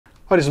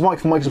Hi, this is Mike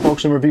from Mike's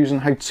Unboxing Reviews and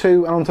How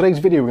To, and on today's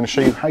video we're going to show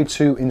you how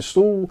to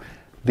install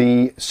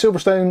the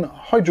Silverstone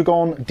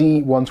Hydrogon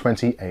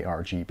D120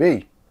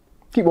 ARGB.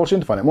 Keep watching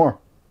to find out more.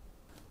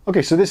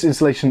 Okay, so this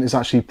installation is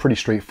actually pretty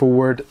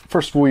straightforward.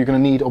 First of all, you're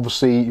going to need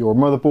obviously your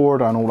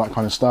motherboard and all that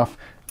kind of stuff,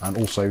 and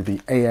also the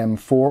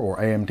AM4 or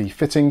AMD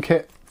fitting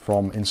kit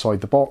from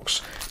inside the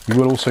box. You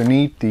will also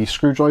need the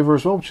screwdriver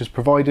as well, which is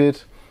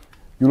provided.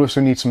 You'll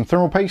also need some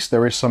thermal paste.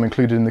 There is some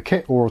included in the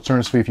kit, or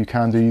alternatively, if you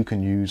can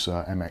use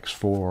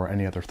MX4 or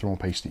any other thermal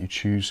paste that you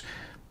choose.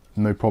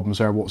 No problems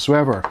there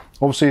whatsoever.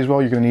 Obviously as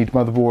well, you're going to need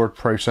motherboard,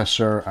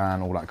 processor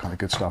and all that kind of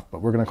good stuff,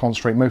 but we're going to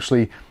concentrate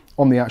mostly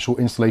on the actual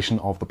installation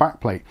of the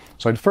backplate.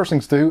 So the first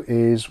thing to do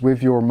is,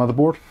 with your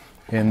motherboard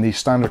in the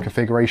standard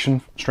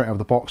configuration, straight out of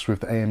the box with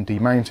the AMD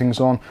mountings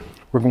on,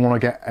 we're going to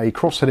want to get a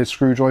cross-headed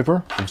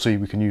screwdriver. Obviously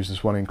we can use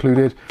this one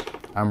included,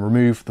 and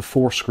remove the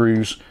 4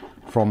 screws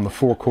from the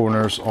 4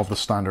 corners of the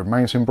standard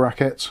mounting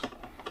bracket.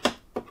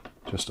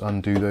 Just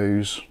undo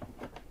those,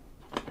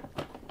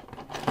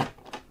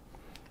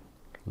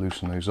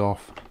 loosen those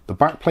off. The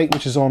back plate,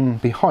 which is on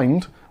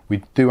behind,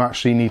 we do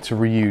actually need to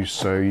reuse,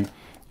 so you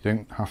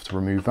don't have to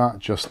remove that,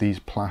 just these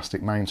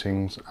plastic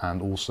mountings and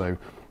also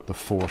the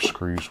 4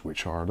 screws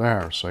which are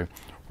there. So we're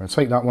going to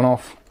take that one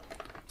off,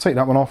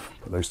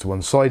 put those to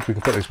one side. We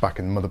can put those back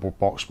in the motherboard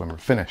box when we're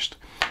finished.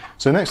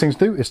 So the next thing to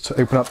do is to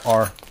open up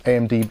our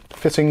AMD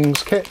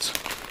fittings kit,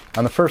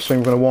 and the first thing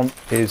we're going to want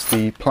is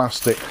the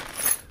plastic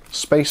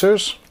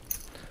spacers.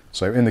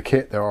 So in the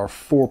kit there are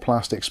 4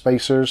 plastic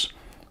spacers,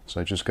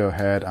 so just go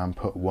ahead and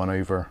put one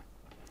over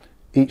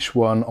each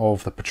one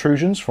of the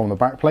protrusions from the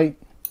back plate,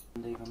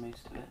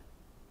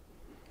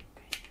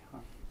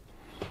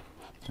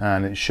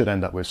 and it should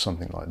end up with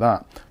something like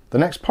that. The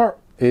next part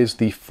is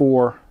the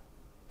 4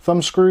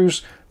 thumb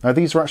screws. Now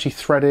these are actually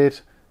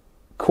threaded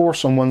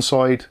coarse on one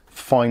side,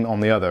 fine on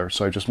the other,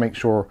 so just make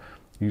sure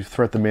you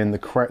thread them in the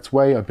correct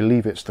way. I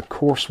believe it's the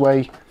coarse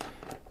way.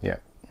 Yeah,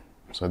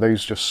 so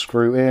those just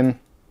screw in.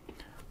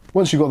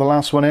 Once you've got the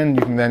last one in,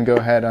 you can then go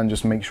ahead and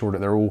just make sure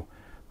that they're all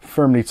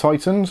firmly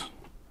tightened.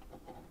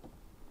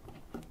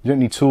 You don't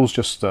need tools,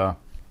 just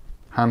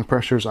hand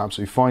pressure is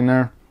absolutely fine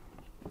there.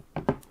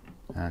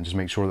 And just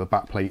make sure the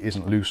back plate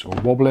isn't loose or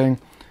wobbling.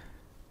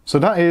 So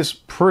that is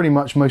pretty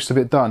much most of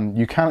it done.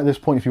 You can, at this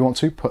point, if you want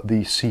to, put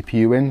the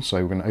CPU in.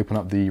 So we're going to open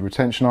up the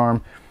retention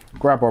arm,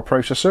 grab our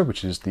processor,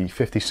 which is the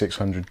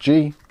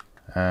 5600G,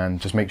 and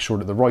just make sure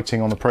that the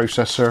writing on the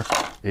processor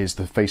is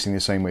facing the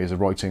same way as the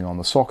writing on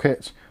the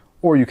socket.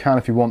 Or you can,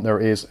 if you want, there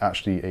is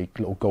actually a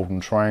little golden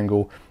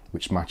triangle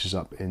which matches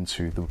up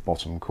into the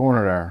bottom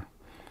corner there.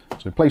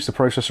 So place the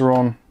processor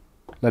on,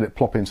 let it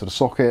plop into the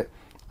socket,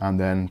 and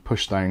then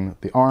push down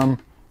the arm,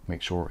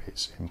 make sure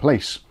it's in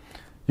place.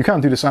 You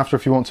can do this after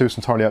if you want to, it's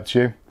entirely up to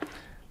you.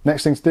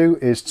 Next thing to do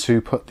is to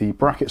put the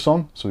brackets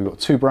on. So we've got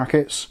 2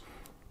 brackets,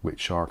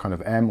 which are kind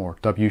of M or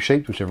W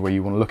shaped, whichever way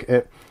you want to look at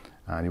it.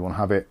 And you want to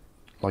have it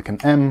like an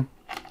M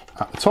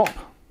at the top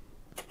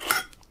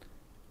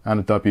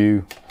and a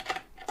W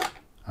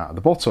at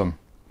the bottom.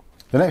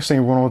 The next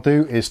thing we want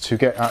to do is to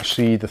get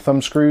actually the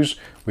thumb screws,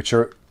 which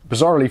are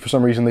bizarrely, for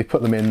some reason, they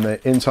put them in the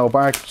Intel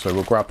bag. So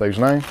we'll grab those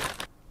now.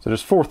 So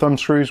there's 4 thumb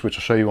screws, which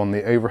I'll show you on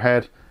the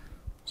overhead.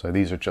 So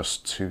these are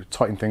just to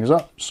tighten things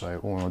up.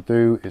 So all I'll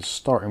do is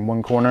start in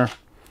one corner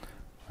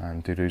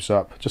and do those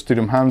up. Just do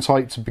them hand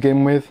tight to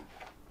begin with.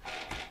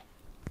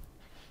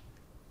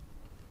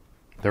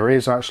 There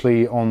is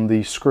actually, on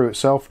the screw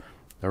itself,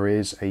 there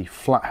is a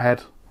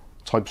flathead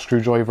type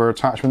screwdriver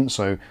attachment.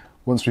 So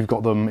once we've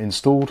got them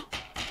installed,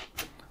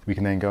 we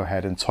can then go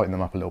ahead and tighten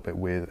them up a little bit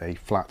with a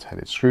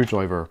flat-headed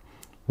screwdriver,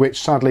 which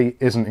sadly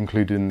isn't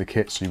included in the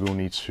kit, so you will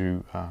need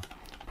to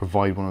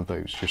provide one of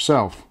those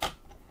yourself.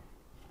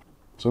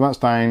 So that's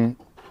down,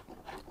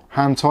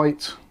 hand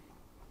tight,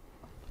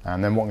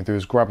 and then what I'm going to do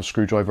is grab a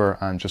screwdriver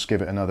and just give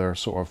it another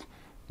sort of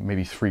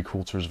maybe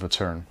 3/4 of a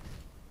turn.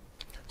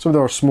 So with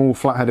our small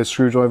flat-headed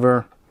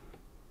screwdriver,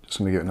 just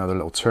going to give it another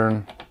little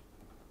turn,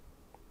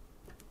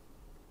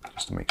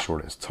 just to make sure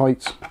that it's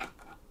tight.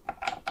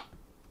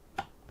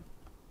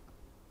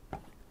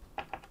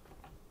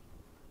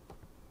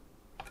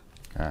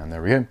 And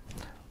there we go.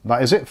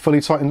 That is it,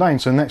 fully tightened down.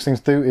 So the next thing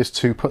to do is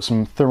to put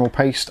some thermal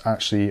paste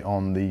actually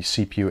on the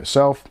CPU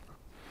itself.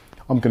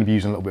 I'm going to be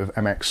using a little bit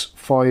of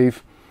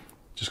MX5.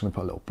 Just going to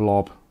put a little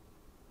blob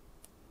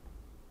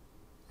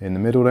in the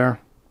middle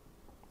there.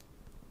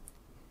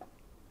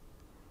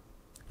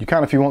 You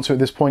can, if you want to, at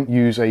this point,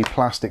 use a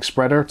plastic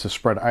spreader to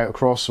spread it out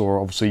across, or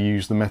obviously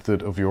use the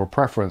method of your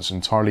preference,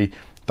 entirely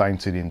down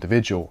to the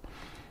individual.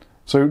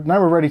 So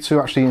now we're ready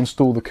to actually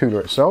install the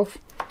cooler itself.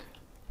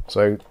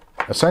 So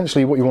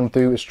essentially what you want to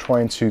do is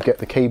trying to get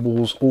the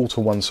cables all to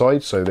one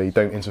side so they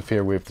don't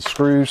interfere with the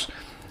screws,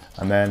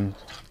 and then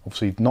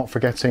obviously not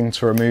forgetting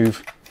to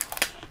remove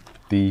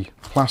the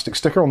plastic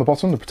sticker on the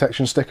bottom, the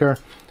protection sticker,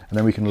 and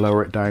then we can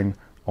lower it down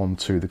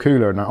onto the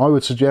cooler. Now I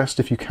would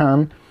suggest, if you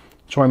can,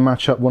 try and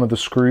match up one of the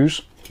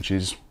screws, which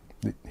is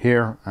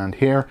here and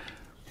here.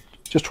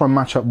 Just try and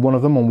match up one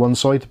of them on one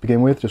side to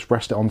begin with, just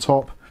rest it on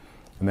top,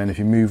 And then if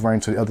you move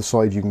around to the other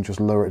side, you can just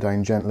lower it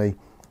down gently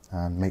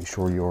and make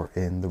sure you're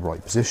in the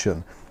right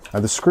position. Now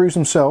the screws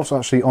themselves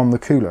actually on the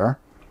cooler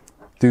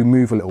do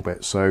move a little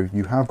bit, so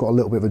you have got a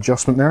little bit of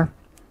adjustment there.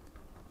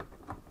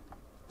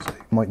 So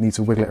you might need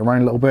to wiggle it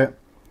around a little bit.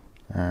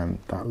 And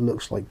that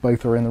looks like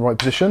both are in the right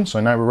position. So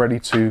now we're ready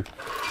to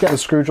get the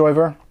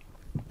screwdriver,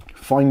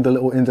 find the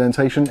little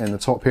indentation in the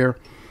top here,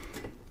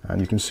 and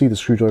you can see the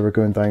screwdriver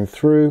going down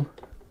through,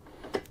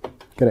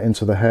 get it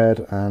into the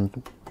head,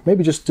 and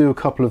maybe just do a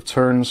couple of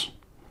turns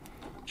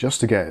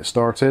just to get it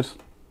started.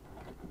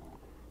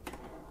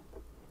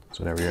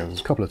 So there we go,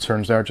 there's a couple of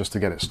turns there just to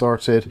get it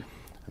started,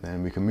 and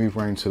then we can move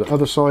around to the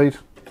other side.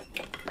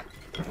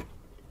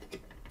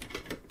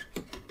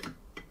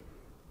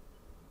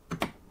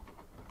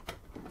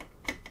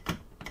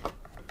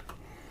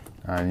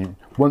 And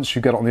once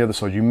you get on the other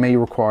side, you may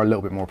require a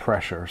little bit more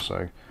pressure.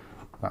 So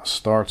that's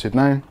started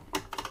now.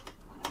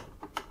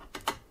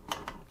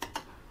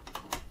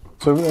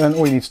 So then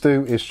all you need to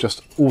do is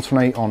just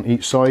alternate on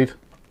each side.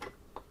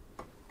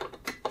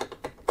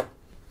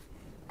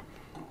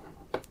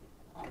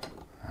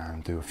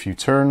 And do a few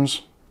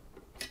turns.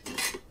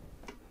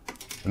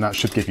 And that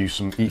should give you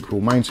some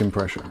equal mounting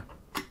pressure.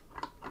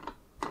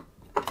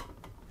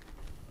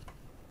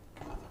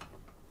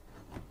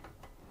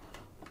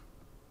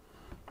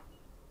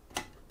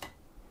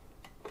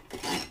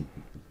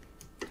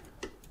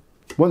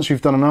 Once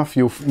you've done enough,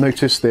 you'll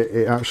notice that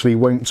it actually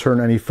won't turn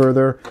any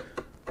further.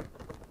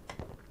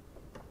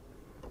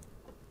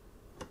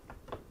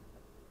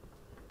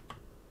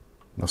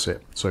 That's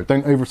it. So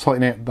don't over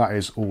tighten it, that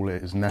is all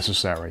it is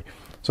necessary.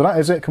 So that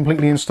is it,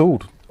 completely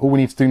installed. All we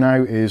need to do now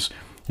is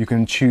you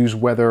can choose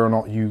whether or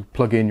not you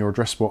plug in your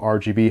addressable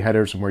RGB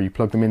headers and where you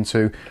plug them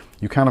into.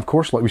 You can, of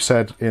course, like we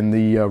said in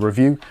the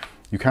review,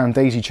 you can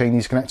daisy chain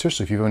these connectors.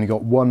 So if you've only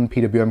got one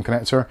PWM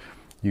connector,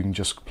 you can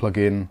just plug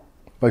in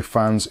both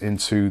fans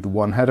into the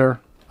one header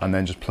and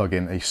then just plug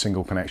in a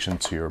single connection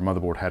to your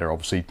motherboard header.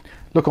 Obviously,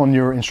 look on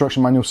your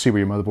instruction manual, see where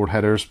your motherboard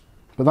header is,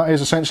 but that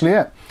is essentially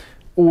it.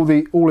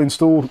 All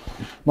installed,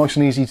 nice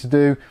and easy to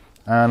do,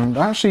 and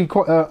actually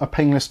quite a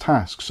painless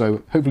task.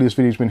 So hopefully this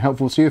video has been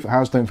helpful to you. If it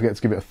has, don't forget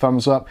to give it a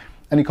thumbs up.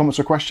 Any comments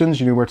or questions,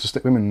 you know where to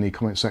stick them in the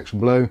comment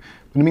section below.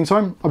 But in the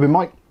meantime, I've been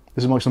Mike.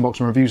 This is Mike's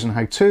Unboxing Reviews and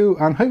How To,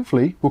 and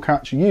hopefully we'll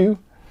catch you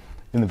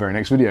in the very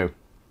next video.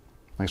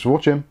 Thanks for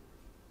watching.